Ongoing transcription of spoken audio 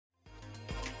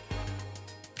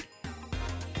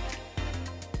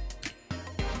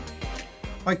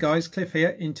Hi guys, Cliff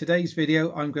here. In today's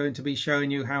video I'm going to be showing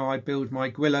you how I build my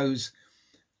Guillow's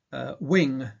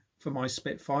wing for my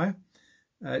Spitfire.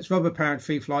 It's rubber powered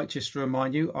free flight, just to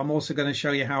remind you. I'm also going to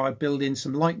show you how I build in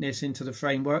some lightness into the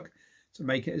framework to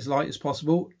make it as light as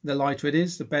possible. The lighter it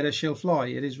is, the better she'll fly.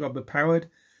 It is rubber powered,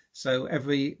 so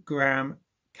every gram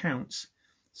counts.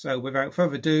 So without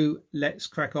further ado, let's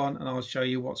crack on and I'll show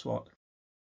you what's what.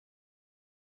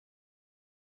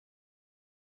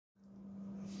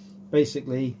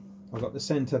 Basically, I've got the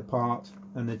centre part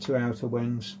and the two outer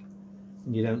wings,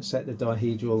 and you don't set the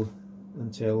dihedral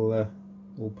until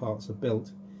all parts are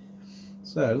built.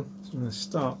 So I'm going to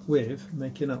start with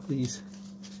making up these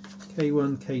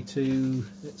K1, K2.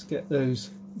 Let's get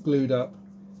those glued up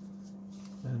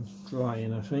and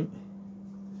drying, I think.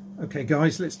 Okay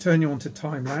guys, let's turn you on to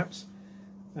time lapse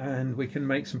and we can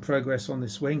make some progress on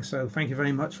this wing. So thank you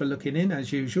very much for looking in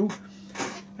as usual,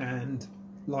 and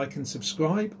like and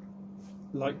subscribe.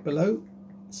 Like below,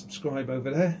 subscribe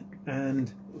over there,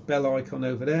 and bell icon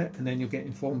over there, and then you'll get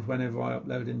informed whenever I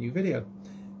upload a new video.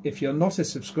 If you're not a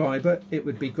subscriber, it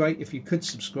would be great if you could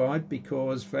subscribe,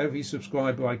 because for every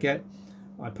subscriber I get,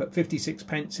 I put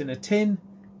 56p in a tin,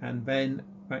 and then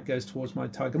that goes towards my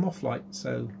Tiger Moth light.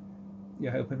 So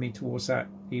you're helping me towards that,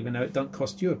 even though it doesn't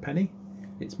cost you a penny.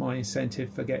 It's my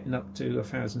incentive for getting up to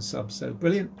 1,000 subs. So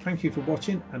brilliant, thank you for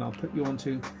watching, and I'll put you on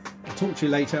to, I'll talk to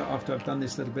you later after I've done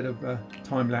this little bit of a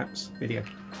time-lapse video.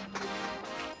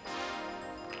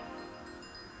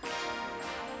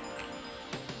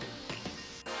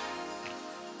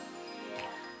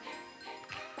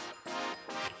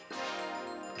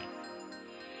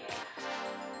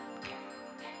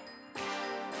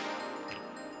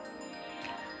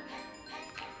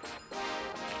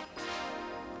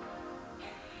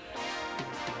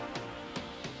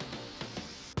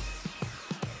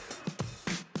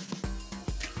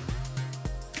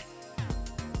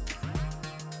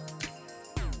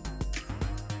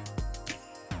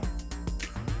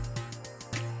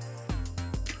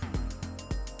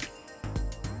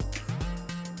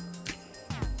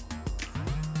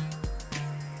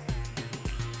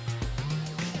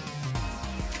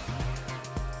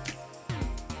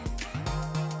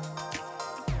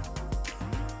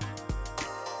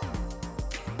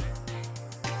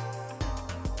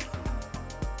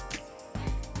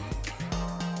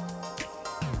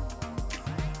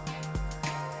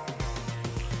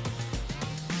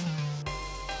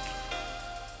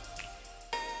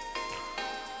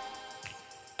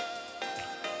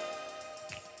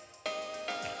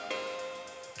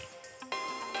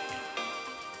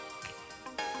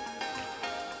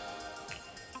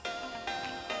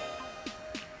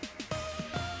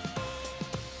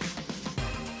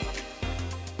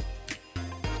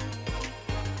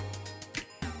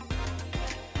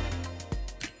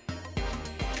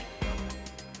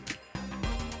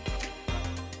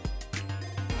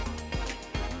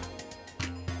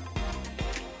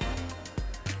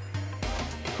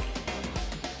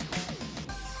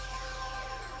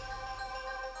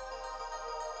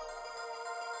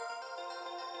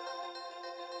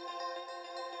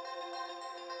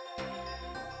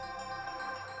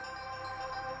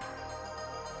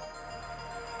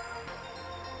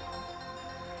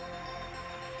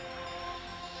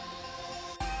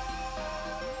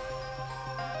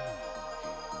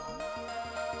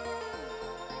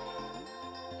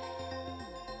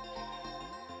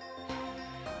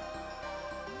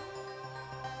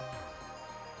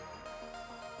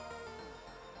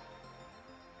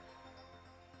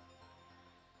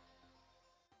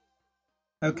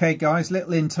 Okay guys,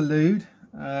 little interlude.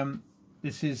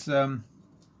 This is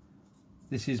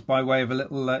by way of a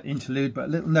little interlude, but a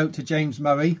little note to James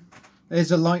Murray.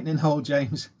 There's a lightning hole,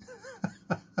 James.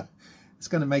 It's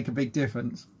going to make a big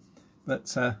difference.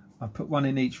 But I put one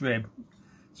in each rib.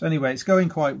 So anyway, it's going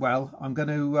quite well. I'm going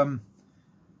to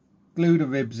glue the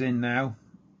ribs in now,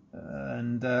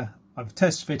 and I've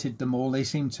test fitted them all. They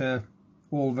seem to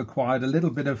all required a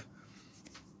little bit of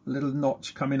little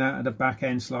notch coming out of the back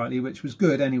end slightly, which was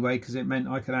good anyway, because it meant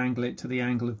I could angle it to the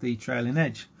angle of the trailing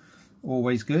edge.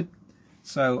 Always good.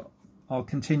 So I'll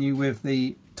continue with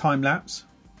the time lapse,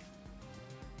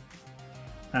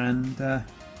 and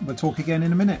we'll talk again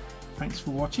in a minute. Thanks for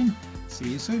watching. See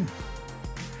you soon.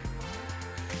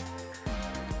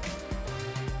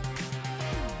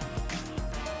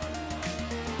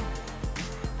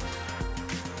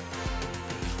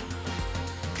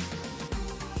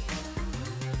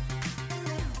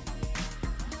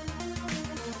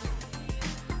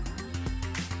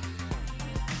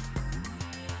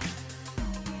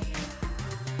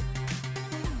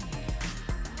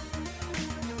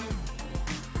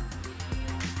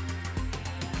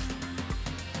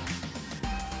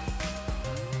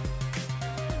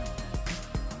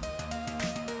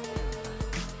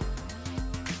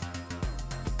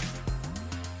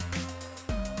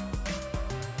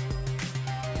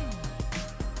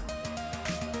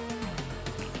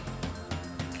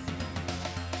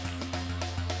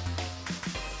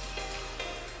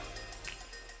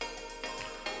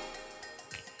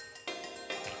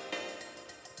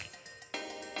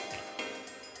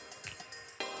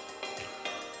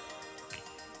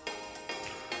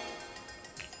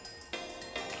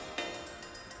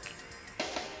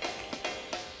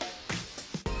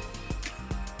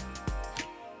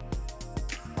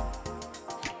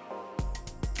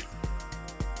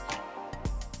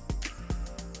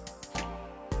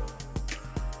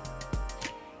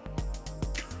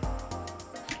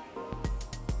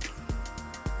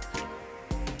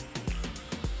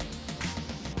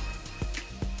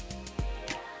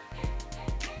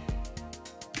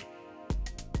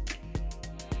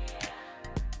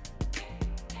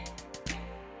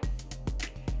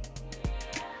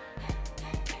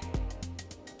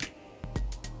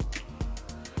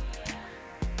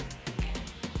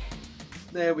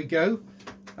 there we go.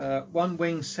 One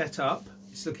wing set up.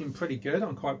 It's looking pretty good.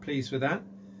 I'm quite pleased with that.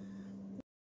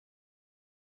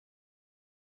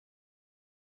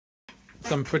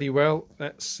 Done pretty well.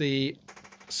 That's the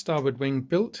starboard wing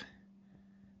built,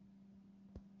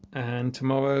 and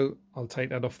tomorrow I'll take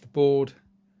that off the board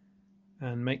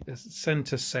and make the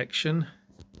center section,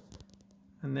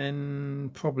 and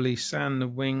then probably sand the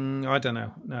wing. I don't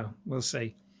know. No, we'll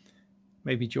see.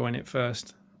 Maybe join it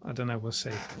first. I don't know. We'll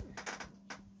see.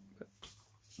 But,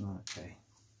 okay.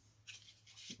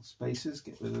 Little spacers.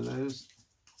 Get rid of those.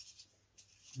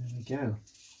 There we go.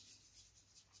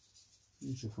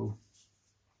 Beautiful.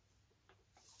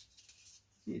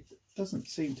 It doesn't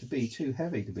seem to be too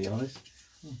heavy, to be honest.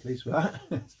 I'm pleased with that.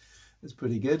 That's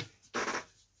pretty good.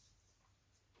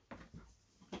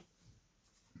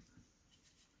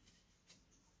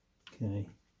 Okay.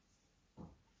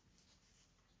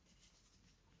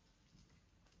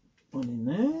 One in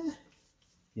there.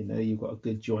 You know you've got a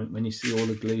good joint when you see all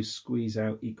the glue squeeze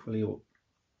out equally all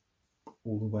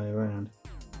the way around.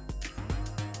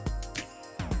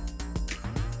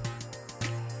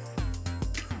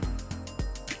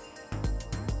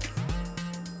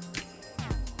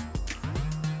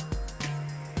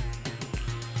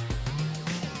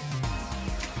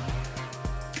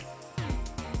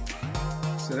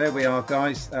 So there we are,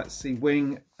 guys. That's the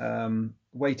wing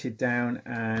weighted down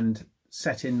and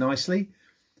set in nicely.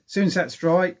 As soon as that's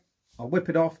dry, I'll whip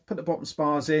it off, put the bottom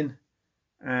spars in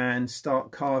and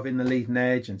start carving the leading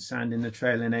edge and sanding the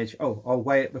trailing edge. Oh, I'll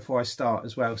weigh it before I start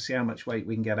as well, see how much weight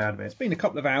we can get out of it. It's been a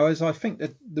couple of hours. I think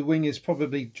that the wing is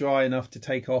probably dry enough to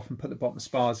take off and put the bottom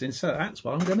spars in, so that's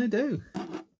what I'm going to do.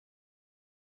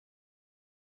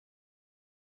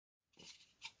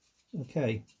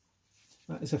 Okay,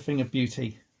 that is a thing of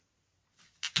beauty.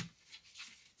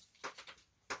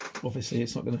 Obviously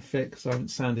it's not going to fit because I haven't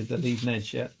sanded the leading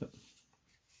edge yet, but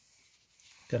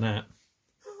gonna.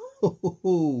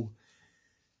 Oh,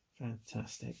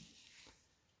 fantastic.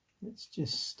 Let's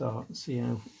just start and see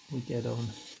how we get on.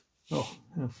 Oh,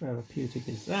 how therapeutic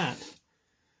is that?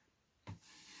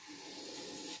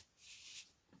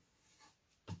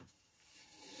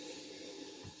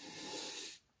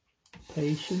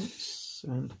 Patience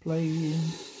and playing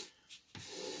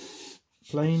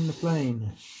the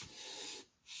plane.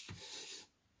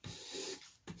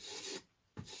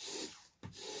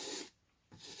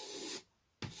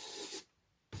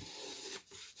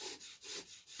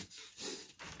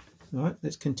 All right,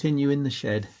 let's continue in the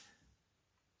shed.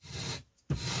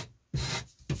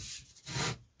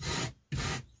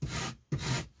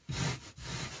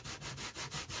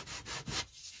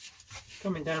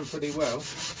 Coming down pretty well.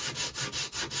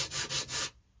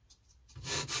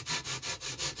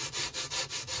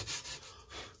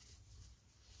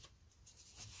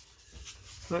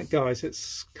 Right, guys,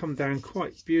 it's come down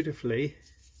quite beautifully.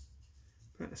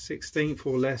 About a 1/16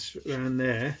 or less around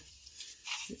there.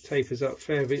 It tapers up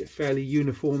fairly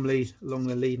uniformly along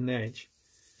the leading edge.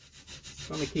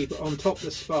 Trying to keep it on top of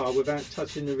the spar without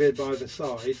touching the rib either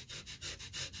side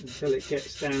until it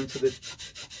gets down to the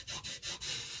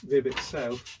rib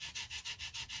itself.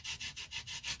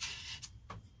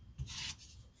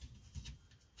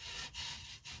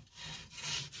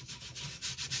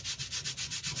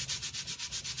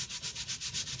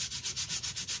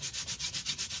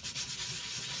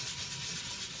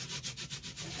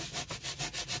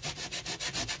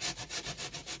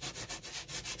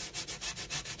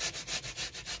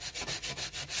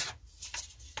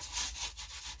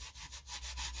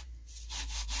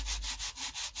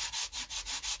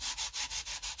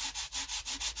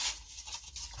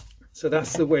 So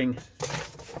that's the wing.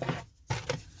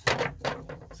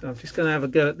 So I'm just going to have a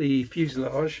go at the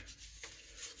fuselage.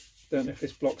 Don't know if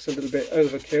this block's a little bit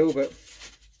overkill, but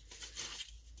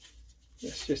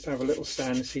let's just have a little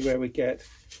sand and see where we get.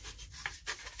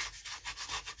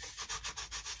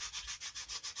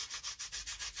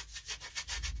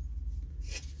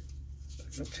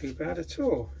 Not too bad at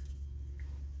all.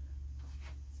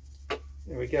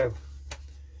 There we go.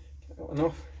 Get that one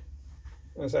off.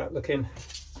 How's that looking?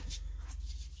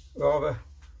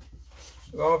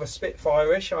 Rather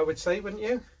Spitfire-ish, I would say, wouldn't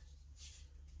you?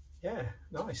 Yeah,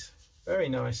 nice, very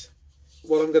nice.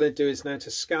 What I'm going to do is now to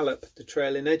scallop the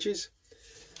trailing edges.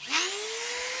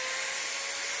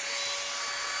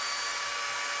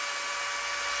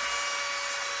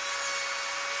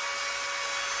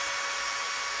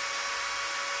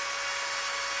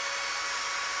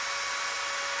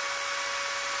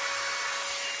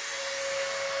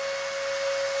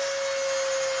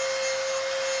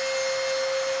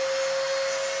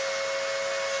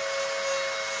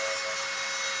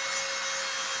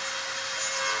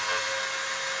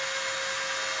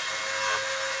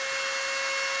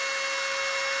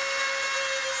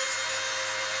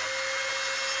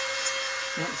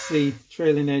 That's the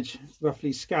trailing edge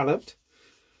roughly scalloped.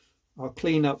 I'll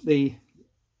clean up the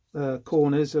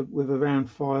corners with a round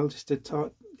file just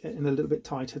to get in a little bit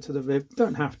tighter to the rib.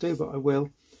 Don't have to, but I will.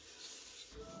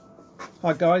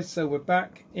 Hi guys, so we're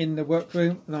back in the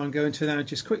workroom and I'm going to now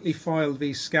just quickly file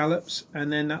these scallops,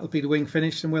 and then that'll be the wing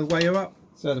finished and we'll weigh her up.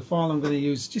 So the file I'm going to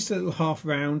use just a little half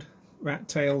round rat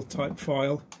tail type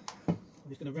file. I'm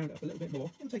just going to round it up a little bit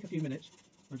more. It'll take a few minutes.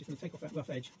 I'm just going to take off that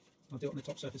rough edge. I'll do it on the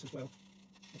top surface as well.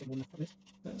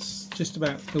 That's just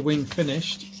about the wing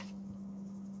finished.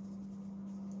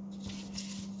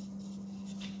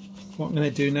 What I'm going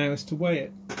to do now is to weigh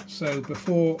it. So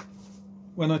before,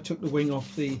 when I took the wing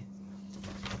off the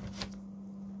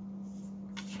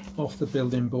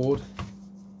building board,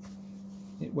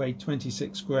 it weighed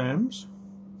 26 grams,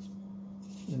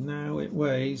 and now it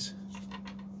weighs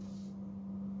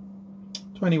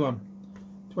 21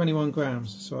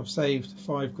 grams. So I've saved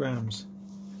 5 grams,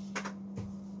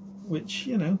 which,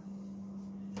 you know,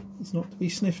 it's not to be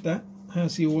sniffed at.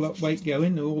 How's the all up weight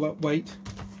going? The all up weight,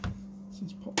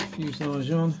 let's pop the fuselage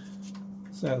on.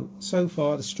 So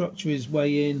far the structure is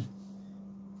weighing,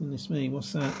 goodness me,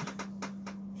 what's that,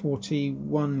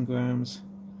 41 grams.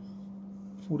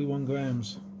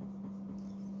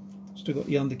 Still got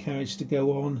the undercarriage to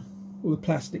go on, all the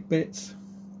plastic bits,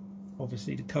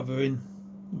 obviously the covering,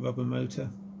 the rubber motor,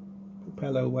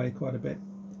 propeller weigh quite a bit.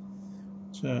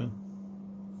 So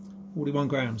 41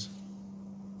 grams.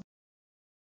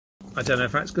 I don't know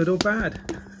if that's good or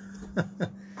bad.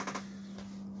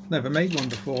 Never made one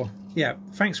before. Yeah,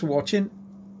 thanks for watching.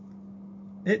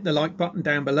 Hit the like button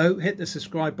down below, hit the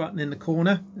subscribe button in the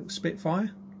corner,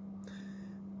 Spitfire,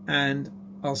 and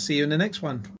I'll see you in the next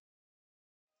one.